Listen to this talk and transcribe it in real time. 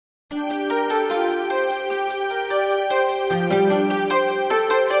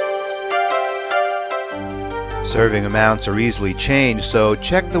Serving amounts are easily changed, so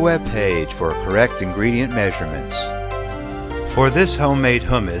check the web page for correct ingredient measurements. For this homemade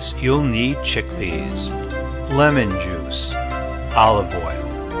hummus, you'll need chickpeas, lemon juice, olive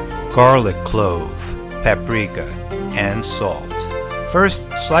oil, garlic clove, paprika, and salt. First,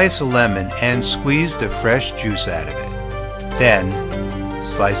 slice a lemon and squeeze the fresh juice out of it. Then,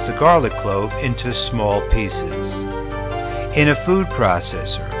 slice the garlic clove into small pieces. In a food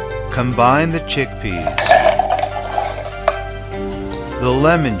processor, combine the chickpeas, the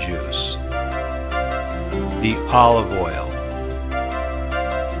lemon juice, the olive oil,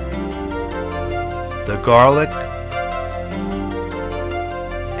 the garlic,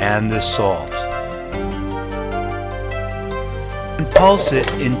 and the salt. And pulse it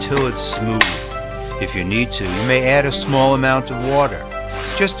until it's smooth. If you need to, you may add a small amount of water,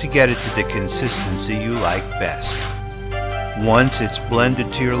 just to get it to the consistency you like best. Once it's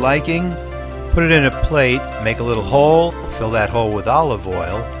blended to your liking, put it in a plate, make a little hole, fill that hole with olive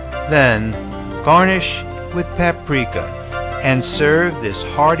oil, then garnish with paprika, and serve this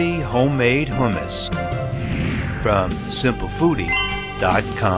hearty homemade hummus. From simplefoodie.com